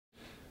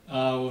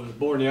I was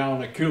born in the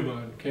island of Cuba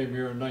and came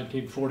here in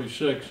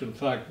 1946. In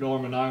fact,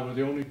 Norm and I were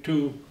the only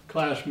two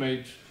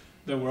classmates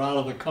that were out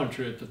of the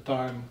country at the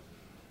time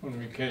when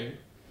we came.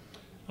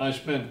 I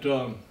spent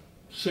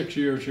 6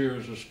 years here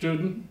as a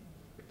student.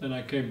 Then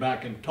I came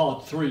back and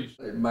taught 3.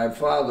 My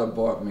father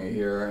brought me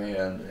here,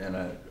 and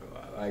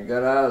I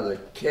got out of the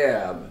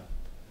cab,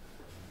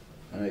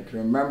 and I can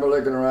remember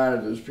looking around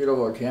at this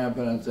beautiful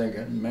camping and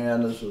thinking,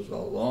 man, this is a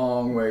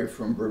long way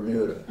from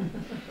Bermuda.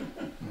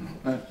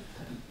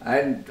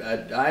 I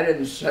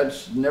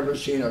never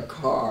seen a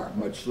car,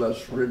 much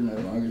less ridden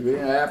as long as we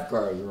didn't have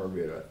cars in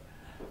Bermuda.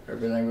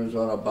 Everything was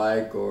on a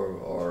bike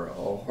or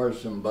a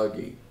horse and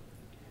buggy.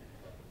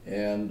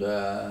 And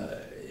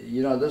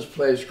you know, this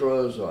place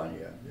grows on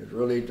you. It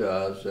really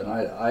does. And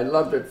I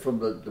loved it from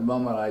the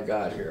moment I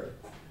got here.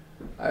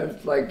 I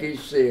was like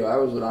E.C. I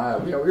was an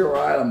island. You know, we were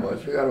island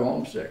boys. We got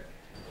homesick.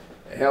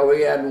 Hell,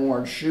 we hadn't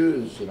worn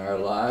shoes in our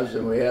lives,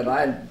 and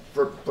I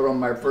put on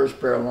my first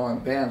pair of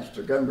long pants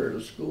to come here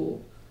to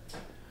school.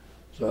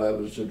 So it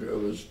was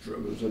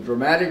a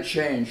dramatic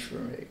change for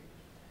me.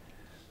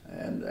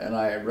 And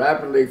I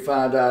rapidly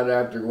found out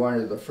after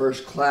going to the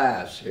first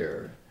class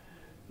here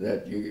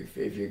that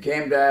if you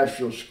came to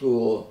Asheville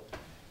School,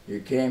 you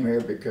came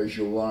here because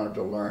you wanted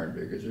to learn.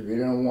 Because if you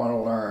didn't want to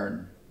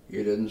learn,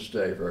 you didn't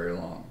stay very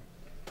long.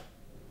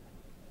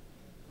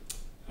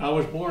 I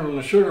was born on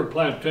a sugar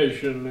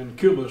plantation in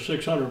Cuba,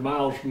 600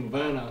 miles from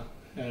Havana,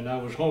 and I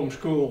was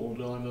homeschooled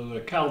under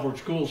the Calvert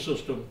school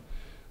system,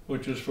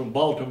 which is from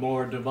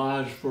Baltimore,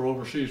 devised for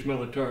overseas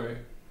military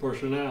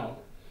personnel.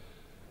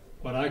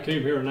 When I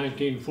came here in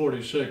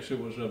 1946, it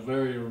was a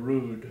very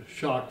rude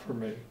shock for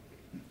me.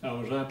 I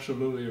was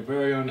absolutely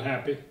very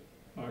unhappy.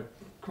 I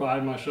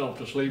cried myself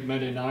to sleep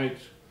many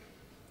nights.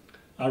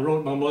 I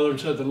wrote my mother and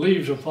said, the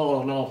leaves have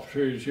fallen off the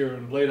trees here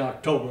in late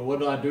October. What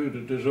did I do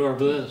to deserve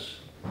this?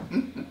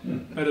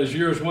 And as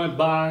years went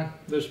by,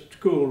 this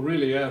school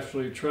really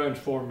actually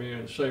transformed me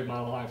and saved my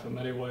life in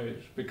many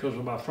ways because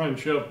of my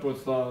friendship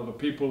with the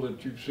people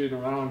that you've seen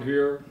around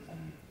here,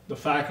 the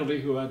faculty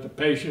who had the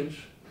patience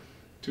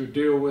to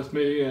deal with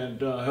me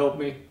and help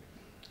me.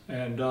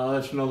 And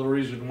that's another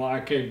reason why I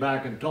came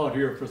back and taught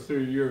here for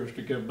 3 years,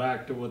 to give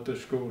back to what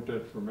this school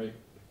did for me.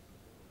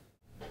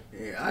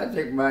 Yeah, I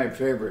think my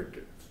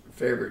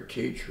favorite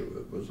teacher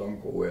was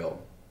Uncle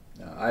Will.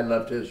 I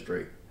loved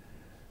history.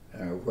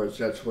 Of course,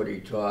 that's what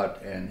he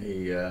taught, and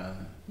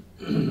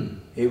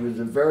he was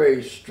a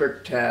very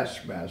strict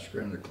taskmaster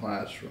in the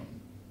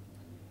classroom.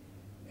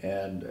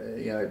 And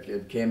you know,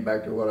 it came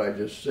back to what I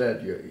just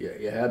said.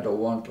 You had to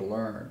want to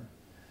learn.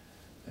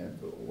 And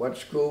what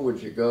school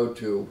would you go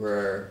to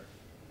where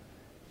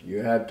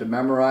you had to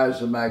memorize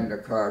the Magna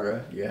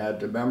Carta, you had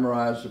to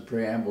memorize the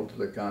preamble to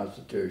the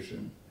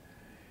Constitution,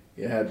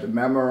 you had to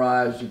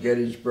memorize the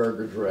Gettysburg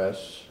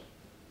Address,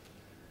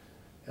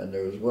 and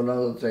there was one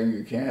other thing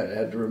you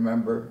had to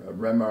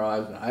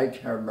memorize, and I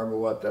can't remember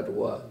what that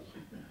was.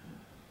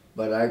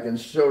 But I can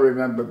still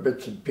remember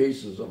bits and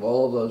pieces of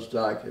all those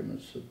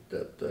documents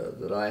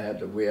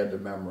that we had to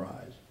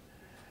memorize.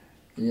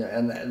 Yeah,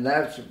 and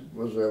that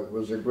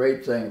was a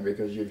great thing,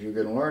 because if you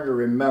can learn to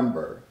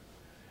remember,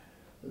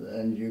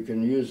 then you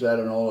can use that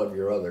in all of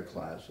your other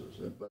classes.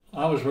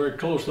 I was very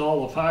close to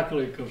all the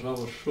faculty because I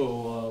was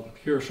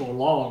here so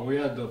long. We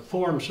had the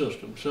form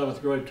system,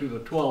 7th grade through the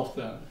 12th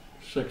then,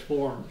 6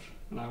 forms,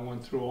 and I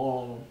went through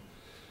all of them.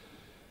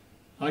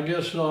 I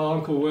guess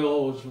Uncle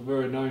Will was a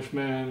very nice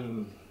man,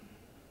 and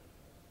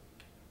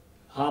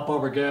hop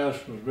over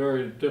gas was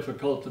very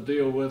difficult to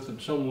deal with in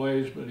some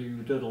ways, but he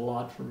did a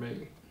lot for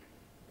me.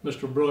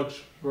 Mr.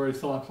 Brooks, very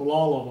thoughtful,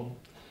 all of them.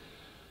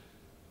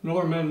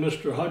 Norman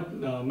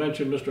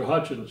mentioned Mr.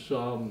 Hutchins.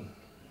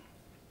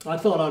 I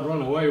thought I'd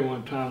run away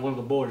one time. One of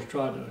the boys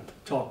tried to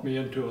talk me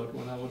into it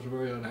when I was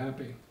very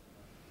unhappy.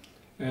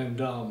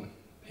 And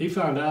he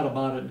found out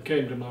about it and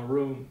came to my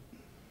room.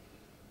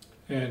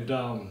 And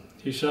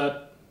he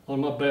sat on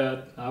my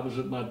bed. I was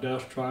at my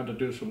desk trying to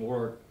do some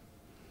work.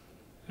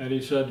 And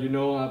he said, you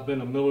know, I've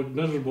been a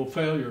miserable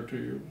failure to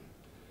you.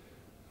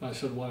 I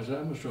said, why is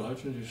that, Mr.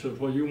 Hutchins? He said,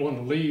 well, you want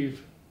to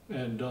leave,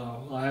 and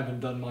I haven't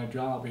done my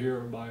job here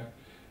by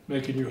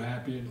making you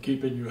happy and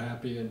keeping you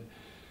happy, and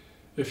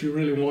if you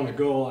really want to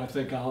go, I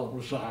think I'll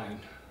resign.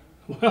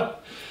 Well,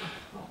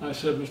 I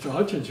said, Mr.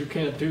 Hutchins, you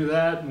can't do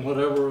that, and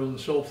whatever, and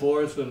so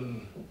forth,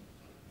 and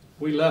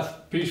we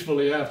left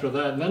peacefully after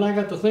that. And then I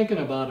got to thinking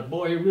about it.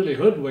 Boy, he really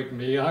hoodwinked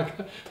me.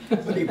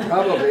 But he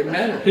probably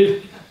meant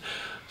it.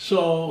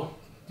 So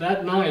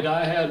that night,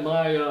 I had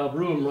my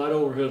room right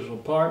over his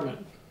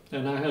apartment,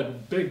 and I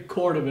had big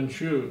cordovan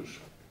shoes.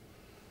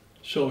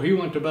 So he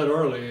went to bed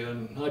early,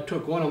 and I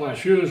took one of my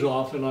shoes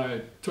off, and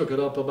I took it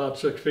up about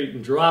 6 feet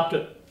and dropped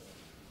it.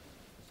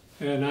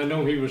 And I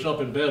know he was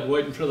up in bed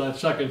waiting for that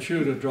second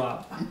shoe to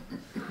drop.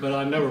 But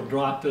I never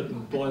dropped it,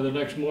 and boy, the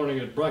next morning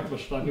at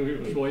breakfast, I knew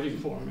he was waiting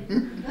for me.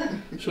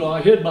 So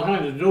I hid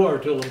behind the door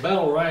till the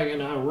bell rang,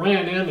 and I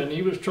ran in, and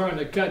he was trying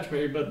to catch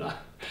me, but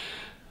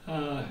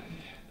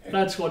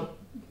that's what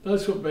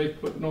that's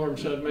what Norm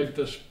said, make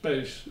this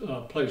place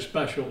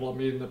special. I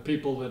mean, the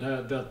people that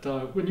had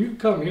that, when you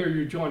come here,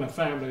 you join a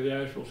family, the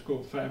Asheville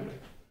School family.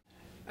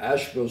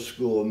 Asheville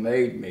School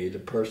made me the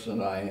person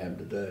that I am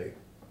today.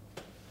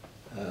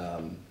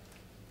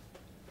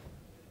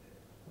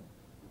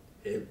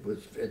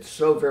 It's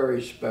so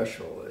very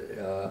special.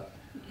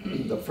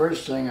 The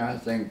first thing I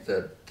think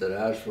that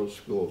Asheville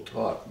School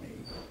taught me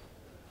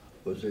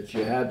was that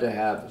you had to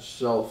have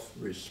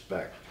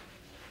self-respect.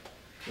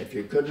 If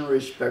you couldn't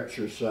respect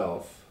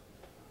yourself,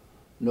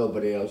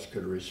 nobody else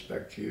could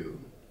respect you.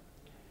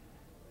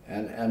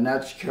 And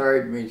that's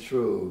carried me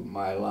through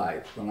my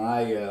life. When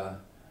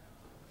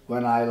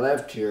I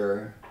left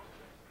here,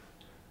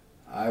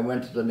 I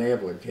went to the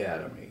Naval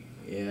Academy,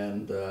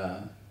 and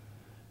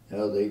you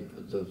know,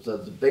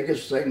 the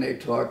biggest thing they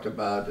talked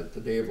about at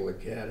the Naval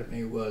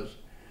Academy was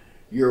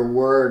your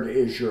word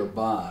is your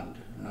bond.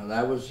 Now,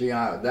 that was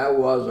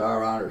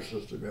our honor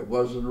system. It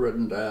wasn't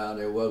written down.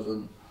 It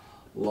wasn't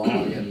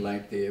long and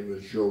lengthy. It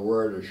was your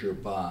word is your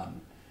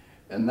bond.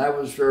 And that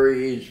was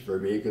very easy for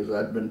me because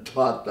I'd been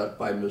taught that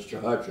by Mr.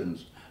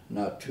 Hutchins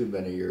not too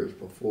many years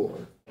before.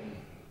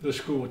 This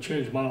school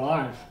changed my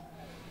life.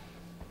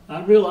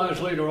 I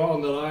realized later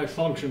on that I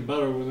functioned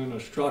better within a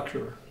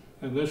structure,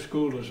 and this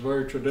school is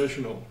very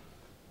traditional,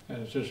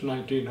 and it's just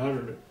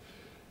 1900.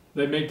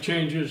 They make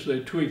changes,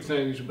 they tweak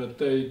things, but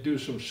they do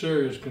some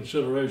serious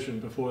consideration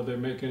before they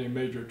make any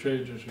major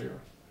changes here.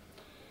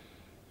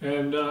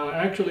 And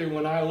actually,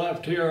 when I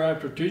left here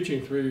after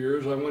teaching 3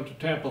 years, I went to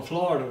Tampa,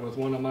 Florida with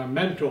one of my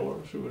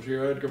mentors, who was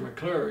here, Edgar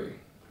McCleary,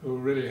 who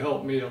really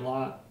helped me a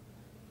lot.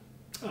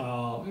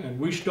 And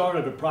we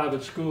started a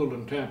private school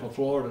in Tampa,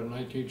 Florida in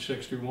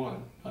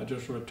 1961. I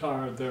just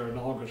retired there in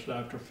August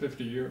after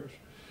 50 years.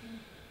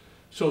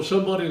 So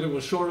somebody that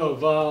was sort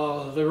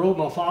of, they wrote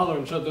my father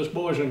and said, this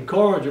boy's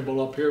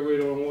incorrigible up here, we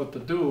don't know what to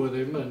do with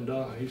him.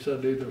 And he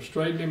said either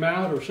straighten him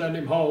out or send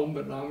him home,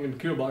 but I'm in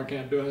Cuba, I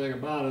can't do anything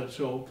about it.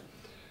 So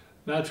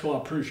that's why I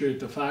appreciate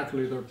the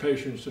faculty, their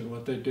patience and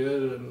what they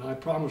did. And I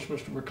promised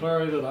Mr.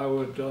 McCleary that I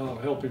would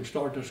help him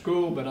start the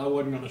school, but I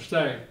wasn't going to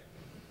stay.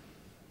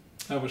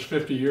 That was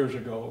 50 years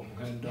ago,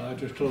 and I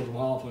just closed my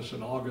office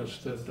in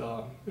August.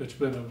 And it's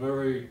been a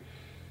very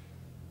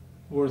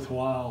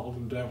worthwhile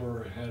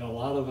endeavor, and a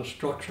lot of the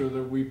structure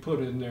that we put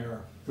in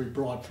there, we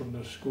brought from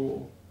this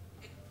school.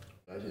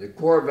 The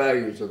core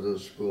values of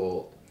this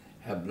school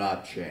have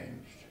not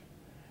changed.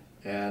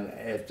 And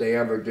if they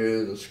ever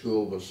do, the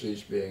school will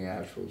cease being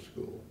Asheville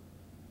School.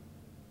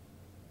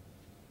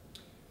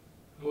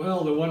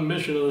 Well, the one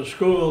mission of the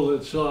school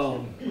that's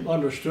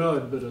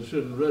understood, but it's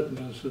isn't written,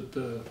 is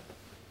that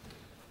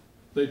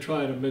they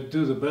try to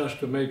do the best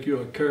to make you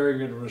a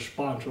caring and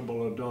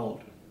responsible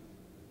adult.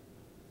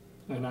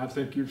 And I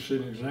think you've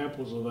seen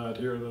examples of that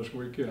here this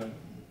weekend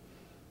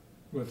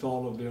with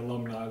all of the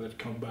alumni that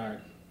come back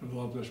and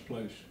love this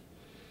place.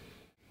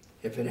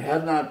 If it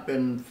had not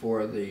been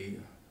for the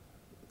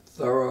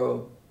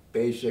thorough,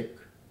 basic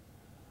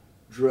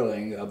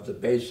drilling of the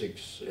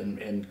basics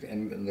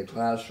in the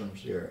classrooms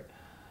here,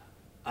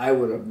 I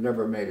would have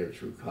never made it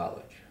through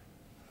college.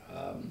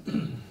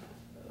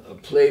 A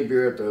plebe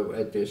year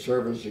at the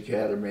Service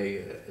Academy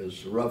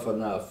is rough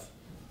enough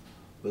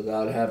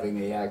without having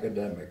the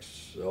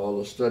academics, all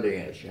the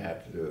studying that you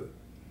have to do.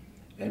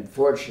 And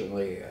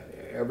fortunately,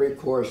 every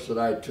course that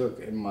I took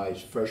in my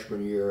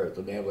freshman year at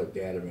the Naval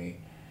Academy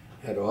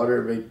had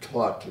already been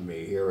taught to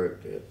me here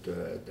at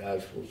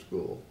Asheville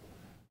School.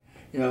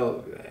 You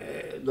know,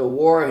 the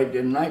war had,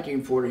 in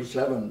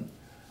 1947,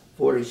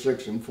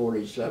 46 and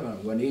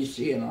 47, when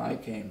E.C. and I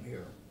came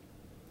here,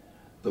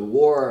 the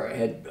war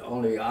had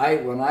only,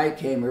 when I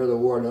came here, the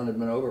war had only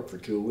been over for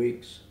 2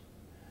 weeks.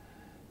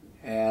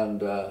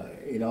 And,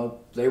 you know,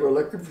 they were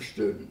looking for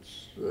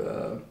students.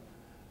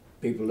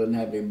 People didn't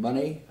have any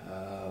money.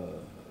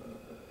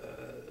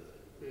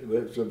 It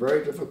was a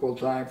very difficult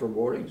time for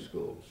boarding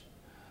schools.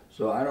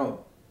 So I don't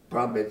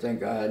probably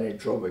think I had any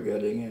trouble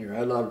getting in here. I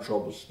had a lot of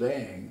trouble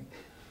staying,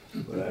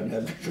 but I didn't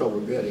have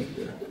trouble getting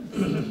here.